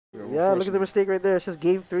Yeah, look at the mistake right there. It says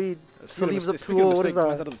game 3. Saleem's up 2-0. What is that?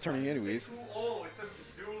 Out of the tournament anyways. Oh, it says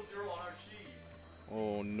 0-0 on our sheet.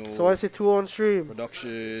 Oh no. So I say 2-0 on stream.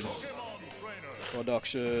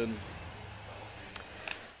 Production.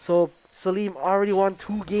 So Saleem already won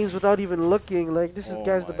 2 games without even looking. Like, this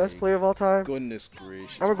guy's the best player of all time. Goodness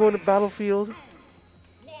gracious. And we're going to Battlefield.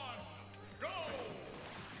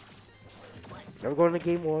 Now we're going to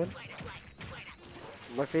game 1.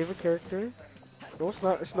 My favorite character. No, it's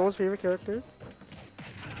not. It's no one's favorite character.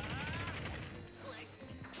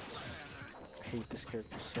 I hate this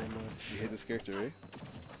character so much. You hate this character, right?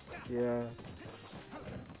 Yeah.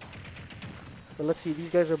 But let's see. These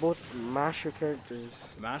guys are both masher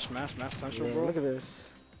characters. Mash Sancho, Yeah, bro. look at this.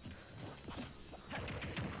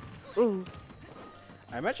 Ooh.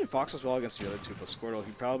 I imagine Fox as well against the other two, but Squirtle,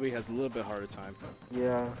 he probably has a little bit harder time.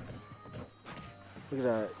 Yeah. Look at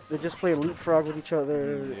that. They're just playing leapfrog with each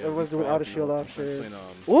other. Yeah, Everyone's doing out of shield playing,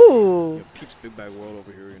 options. Ooh! You know, Peeps Big Bag World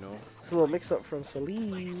over here, you know. It's a little mix-up from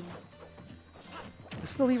Saleem.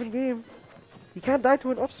 It's still even game. He can't die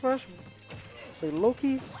to an up smash. Like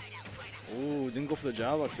Loki. Oh, didn't go for the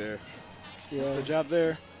jab up there. Yeah. The jab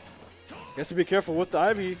there. He has to be careful with the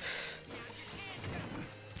Ivy.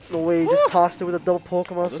 No way, he just tossed it with a double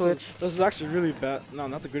Pokemon switch. This is actually really bad. No,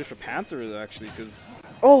 not the greatest for Panther, actually, because...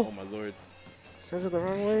 Oh! Oh, my lord. Says it the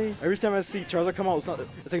wrong way. Every time I see Charizard come out,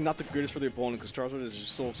 it's like not the greatest for the opponent, because Charizard is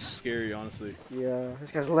just so scary, honestly. Yeah,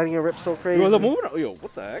 this guy's letting it rip so crazy. Yo, the movement, yo,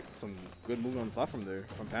 what the heck? Some good movement on the platform there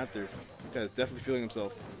from Panther. This guy's definitely feeling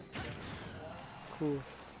himself. Cool.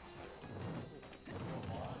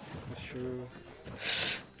 That's true.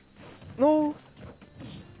 No!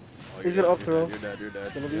 Oh, He's gonna up throw. You're dead.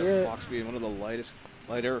 It's gonna be it. Fox being one of the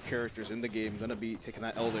lighter characters in the game, gonna be taking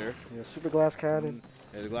that L there. Yeah, super glass cannon.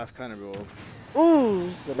 Yeah, the glass cannon, bro. Ooh!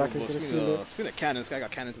 The back is gonna see it. Speaking of cannon, this guy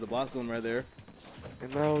got cannon to the blast zone right there.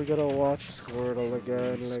 And now we gotta watch Squirtle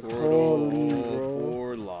again. Like, Squirtle, holy, bro.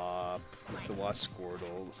 poor Lop. Let's watch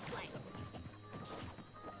Squirtle.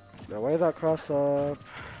 Now, why did that cross up?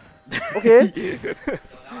 Okay.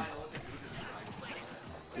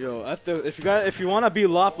 Yo, if you wanna beat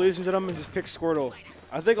Lop, ladies and gentlemen, just pick Squirtle.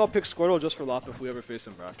 I think I'll pick Squirtle just for Lop if we ever face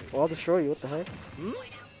him bracket. Well, I'll destroy you. What the heck? Hmm?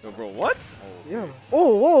 Yo, bro, what? Oh. Yeah.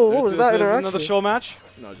 Oh, whoa, what was that interaction? Another show match?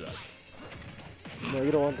 No, Jack. No, you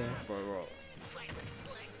don't want that. Bro.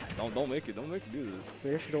 Don't make it do this.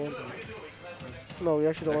 We actually don't want that. No, we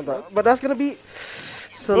actually don't want that. But that's gonna be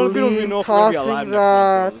Saleem know if we're tossing gonna be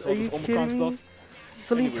that. next Are you month, kidding me? stuff.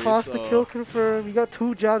 Saleem Anyways, tossed the kill confirm. You got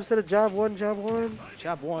 2 jabs instead of jab 1, jab 1.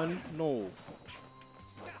 Jab 1, no.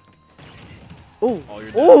 Oh, Oh,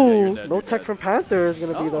 you're dead. oh, Yeah, you're dead, no you're tech dead. from Panther is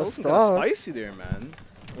gonna be the Kinda stuff. spicy there, man.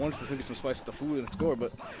 I wonder if there's gonna be some spice at the food next door,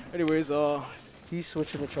 but anyways, He's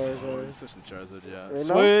switching the Charizard. switching Charizard, yeah. Right now?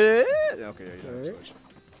 Switch. Yeah, okay, yeah, Alright. switch.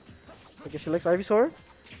 I guess he likes Ivysaur.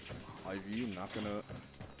 IV, not gonna.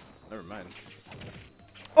 Never mind.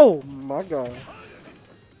 Oh my god.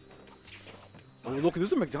 Oh, look,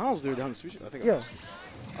 there's a McDonald's there down the street. I think. Yeah.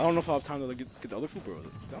 I don't know if I'll have time to get the other food, bro.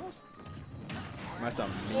 McDonald's. Might have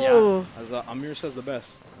to Oh. as Amir says the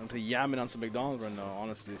best. I'm yamming on some McDonald's right now,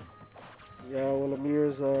 honestly. Yeah, well,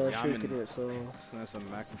 Amir's shaking Yamin. it, so. It's nice and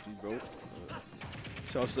mac and cheese, bro.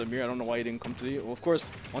 Shout out to Amir. I don't know why he didn't come today. Well, of course,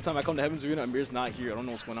 one time I come to Heaven's Arena, Amir's not here. I don't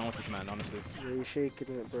know what's going on with this man, honestly. Yeah, he's shaking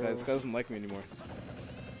it, This bro. guy doesn't like me anymore.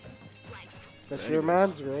 That's But your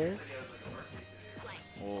anyways. man's, right?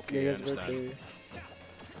 Okay, Yeah, I his understand. birthday.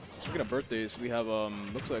 Speaking of birthdays, we have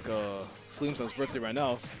looks like Saleem's birthday right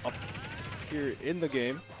now. It's up here in the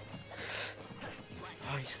game.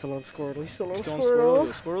 Oh, he's still on Squirtle. He's still on Still on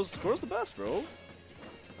Squirtle. Squirtle. Yo, Squirtle's the best, bro.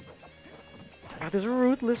 Ah, there's a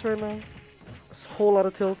ruthless right now. There's a whole lot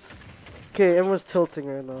of tilts. Okay, everyone's tilting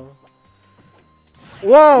right now.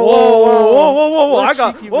 Whoa, Whoa! What I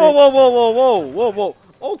got cheeky whoa!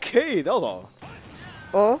 Okay, that was all.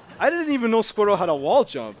 Oh? I didn't even know Squirtle had a wall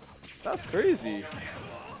jump. That's crazy.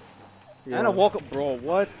 Yeah. And a walk up, bro.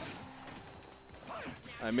 What?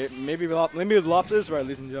 Maybe Lops is right,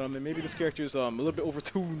 ladies and gentlemen. Maybe this character is a little bit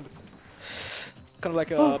overtuned. Kind of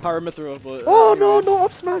like a Power Mythra, but. Oh, anyways. no,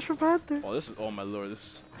 up smash from Panther. Oh, this is. Oh my lord,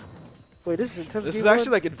 this. Wait, this is intense. This game is actually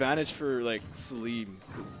one? like advantage for like Saleem.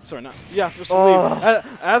 Sorry, not. Yeah, for Saleem.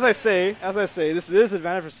 Oh. As I say, this is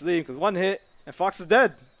advantage for Saleem because one hit and Fox is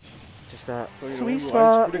dead. Just that So, you know, sweet I just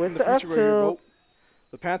spot predicting with the F future right here, bro. tilt.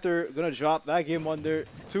 The Panther gonna drop that game one there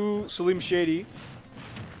to Saleem Shady.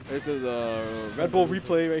 There's the Red Bull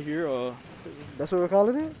replay right here. That's what we're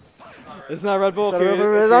calling it? It's not Red Bull. It's Okay,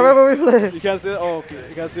 not Red Bull replay. You can't say that. Oh, okay.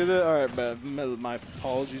 You can't say that. All right, but my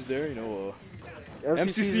apologies there. You know,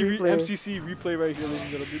 MCC replay. MCC replay right here, ladies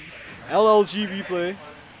and gentlemen. LLG replay.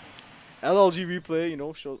 LLG replay, you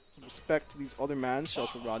know, show some respect to these other mans. Shout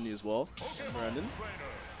out to Rodney as well. Brandon.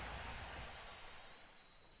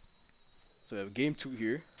 So we have game 2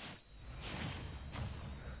 here.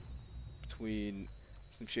 Between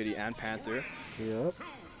Slim Shady and Panther. Yep.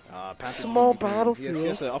 Panther Small battlefield. He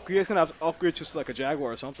has to upgrade. He's gonna have to upgrade to like a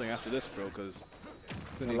Jaguar or something after this, bro, because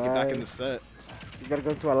he's gonna get back in the set. He's gotta go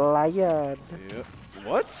into a lion. Yep.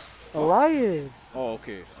 What? A lion. Oh,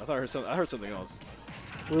 okay. I thought I heard something. I heard something else.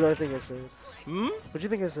 What do I think I said? What do you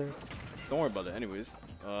think I said? Don't worry about it. Anyways,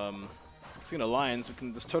 speaking of lions,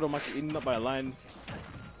 this turtle might get eaten up by a lion.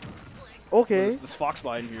 Okay. This fox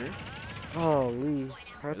lion here. Holy.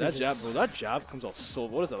 That jab, bro. That jab comes out so.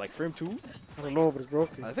 What is that? Like frame 2? I don't know, but it's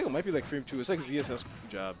broken. I think it might be like frame 2. It's like ZSS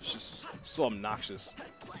jab. It's just so obnoxious.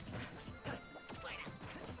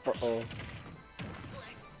 Uh-oh.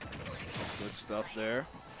 Good stuff there.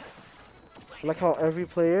 I like how every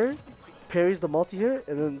player parries the multi-hit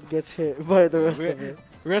and then gets hit by the rest of it.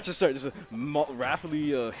 We're gonna have to start just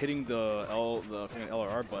rapidly hitting the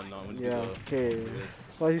LRR button when you do the okay.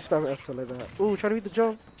 Why is he spamming F2 like that? Ooh, trying to beat the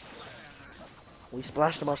jump. We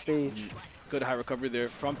splashed him off stage. Good high recovery there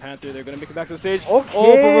from Panther. They're gonna make it back to the stage. Okay.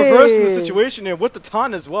 Oh, but reversing the situation there with the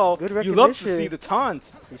taunt as well. Good You love to see the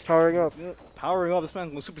taunt. He's powering up. Yeah, powering up. This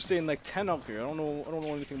man was Super Saiyan like 10 up here. I don't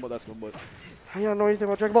know anything about that stuff, but I don't know anything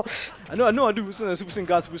about Dragon Ball. I know. I do. Super Saiyan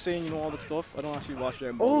God, Super Saiyan, you know, all that stuff. I don't actually watch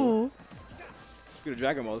Dragon Ball. Oh. Speaking of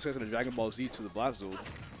Dragon Ball, this guy's gonna Dragon Ball Z to the Black Zone.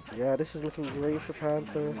 Yeah, this is looking great for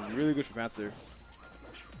Panther. Really good for Panther.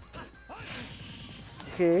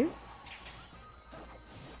 Okay.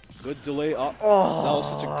 Good delay up. Oh, that was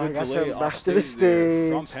such a good delay off stage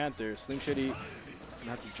there from Panther. Slim Shady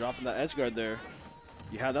gonna have to drop in that edge guard there.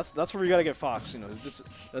 Yeah, that's where you gotta get Fox. You know,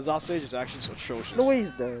 his off stage is actually so atrocious. No way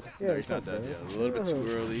he's dead. Yeah, no, he's not dead. Yeah, a little bit too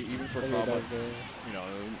early, even for Fraba. You know,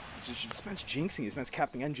 this man's jinxing. This man's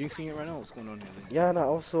capping and jinxing it right now. What's going on here? Yeah, no,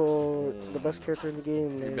 also the best character in the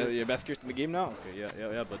game. Your best character in the game now? Okay,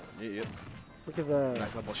 yeah, but yeah. Look at that.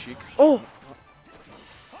 Nice double chic. Oh.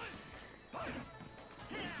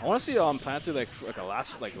 I want to see Panther like a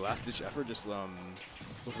last ditch effort, just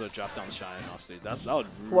with the drop down shine off stage. That would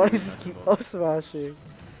really Why does he nice keep up smashing?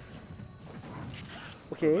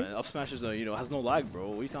 Okay. Man, up smash is has no lag, bro.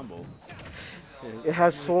 What are you talking about? It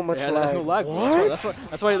has so much lag. It has no lag, bro. What?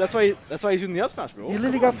 That's why he's using the up smash, bro. He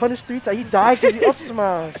literally got punished 3 times. He died because he up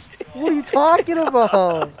smashed. What are you talking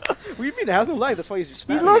about? What do you mean? It has no lag. That's why he's just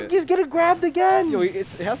spamming Look, it. he's getting grabbed again. Yo, it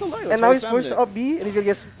has no lag. And now he's forced to up B, and he's gonna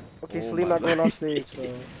get. Okay, Saleem not going off stage.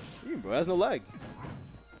 So. Bro, it has no lag.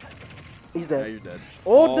 He's dead. Yeah, you're dead.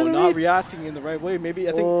 Oh, not reacting in the right way. Maybe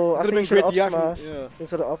I think it could have been great to smash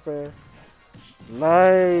instead of up air. Nice.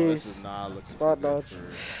 Oh, this is not looking Spot too good dodge.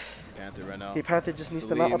 for Panther right now. Okay, Panther just needs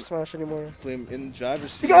to not up smash anymore. Saleem in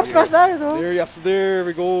driver's seat. He got up smash there though. There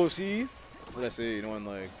we go. See? What did I say? You know, and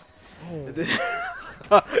like.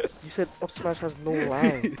 Oh. You said up smash has no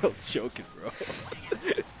lag. I was joking, bro.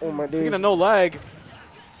 Oh my days. Speaking of no lag.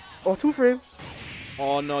 Oh, 2 frames.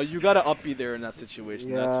 Oh no, you gotta up B there in that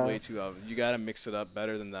situation. Yeah. That's way too up. You gotta mix it up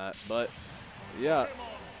better than that. But yeah,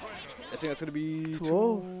 I think that's gonna be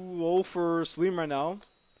too low for Saleem right now.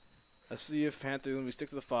 Let's see if Panther when we stick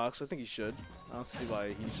to the Fox. I think he should. I don't see why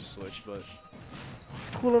he needs to switch, but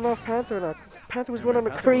he's cooling off Panther now. Panther was going on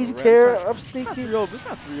a crazy tear up sneaky. This is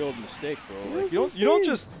not 3-0 mistake, bro. Like, you don't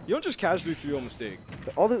just casually 3-0 mistake.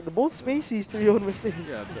 The both Spaceys 3-0 mistake.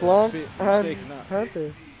 Yeah, Blanc mistake and not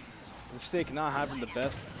Panther. Mistake not having the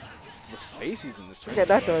best Spaceys in this tournament.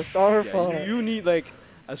 Yeah, that does. Star yeah, you need like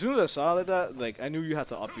as soon as I saw like that, like I knew you had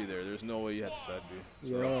to up you there. There's no way you had to side B.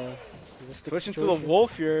 So, yeah. Switching to the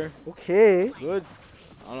Wolf here. Okay. Good.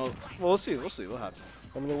 I don't know. Well, we'll see. We'll see what happens.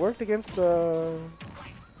 I mean, it worked against the.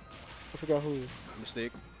 I forgot who.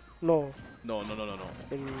 Mistake. No. No. Bro, I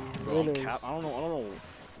don't know.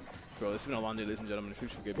 Bro, it's been a long day, ladies and gentlemen. If you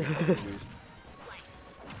forgive me, please.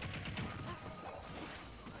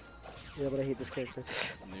 Yeah, but I hate this character.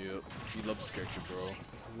 Yep. You love this character, bro.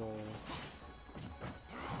 No.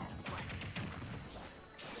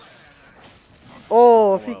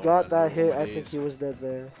 Oh, if he got that hit, I think he was dead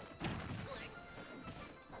there.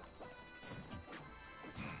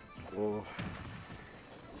 Whoa.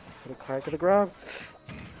 Gonna climb to the ground.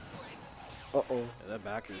 Uh-oh. Yeah, that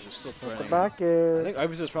back air is just still threatening. The back air. I think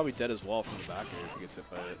Iverson is probably dead as well from the back air if he gets hit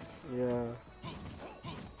by it. Yeah.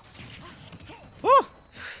 Oh!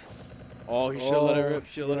 Oh, he should have let it rip.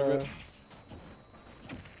 Let it rip.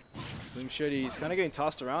 Slim Shady, he's kind of getting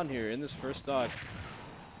tossed around here in this first stock.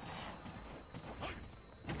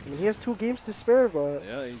 I mean, he has 2 games to spare, but...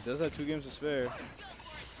 Yeah, he does have 2 games to spare.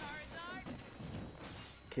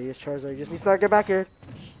 Okay, his Charizard just needs to not get back here.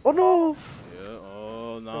 Oh, no! Yeah,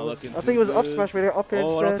 oh, Not looking I too think it was up good. smash, but they're up air Oh, I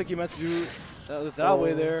instead. don't think he meant to do that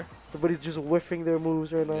way there. Everybody's just whiffing their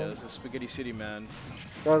moves right now. Yeah, this is Spaghetti City, man.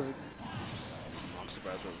 That was I'm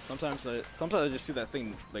surprised that sometimes I just see that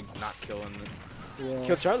thing like not killing. yeah.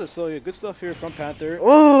 Kill Charlie, so yeah, good stuff here from Panther.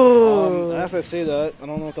 Oh, As I say that, I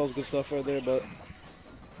don't know if that was good stuff right there, but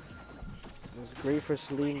it was great for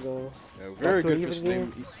Saleem though. yeah, very Back to good an for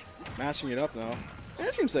even Saleem. Matching it up now.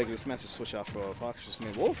 It seems like this match is switch out for Fox. Just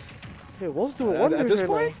made Wolf. Hey, Wolf's doing At wonders this right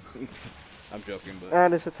point, now. I'm joking, but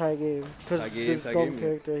And it's a tie game. Because Tie game, this tie dumb game, yeah.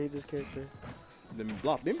 character, I hate this character. the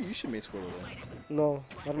block. Maybe you should make score with that. No,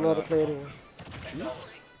 I don't know how to play anymore.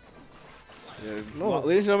 Yeah, No.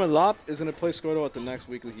 ladies and gentlemen, Lop is going to play Squirtle at the next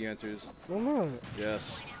weekly he enters. No, I'm not.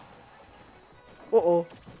 Yes. Uh-oh.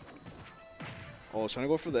 Oh, trying to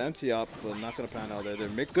go for the empty op, but not going to pan out there.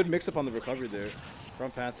 They're good mix up on the recovery there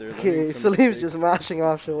from Panther. Okay, learning from his Saleem's mistake. just mashing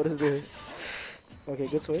option. What is this? Okay,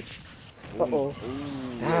 good switch. Uh-oh. Ooh,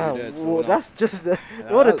 Ah, yeah, it's whoa, someone that's just the...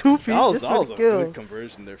 Yeah, what a that- two-piece That was, just that for was the a kill. good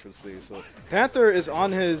conversion there from Slee. So Panther is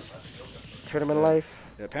on his Tournament life.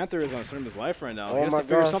 yeah. Panther is on his life right now. Oh He has my to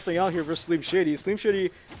figure gosh. something out here versus Saleem Shady. Saleem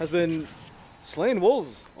Shady has been slaying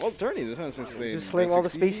wolves all the tourney. This one's been slaying. Just slaying all the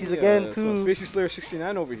 60, spacies again, so too. Spacey Slayer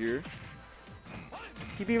 69 over here.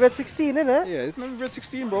 He beat Red 16, innit? Yeah, it's remember Red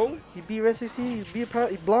 16, bro. He beat Red 16. He beat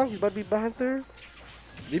Blanc. He's about to beat Panther.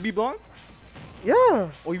 Did he be Blanc? Yeah.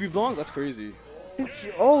 Oh, he beat Blanc? That's crazy.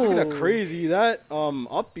 Oh. Speaking of crazy, that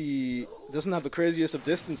up B doesn't have the craziest of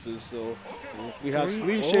distances. So we have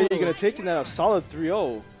Saleem Shady 3-0. going to take that a solid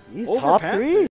 3-0. He's over top Panther. 3.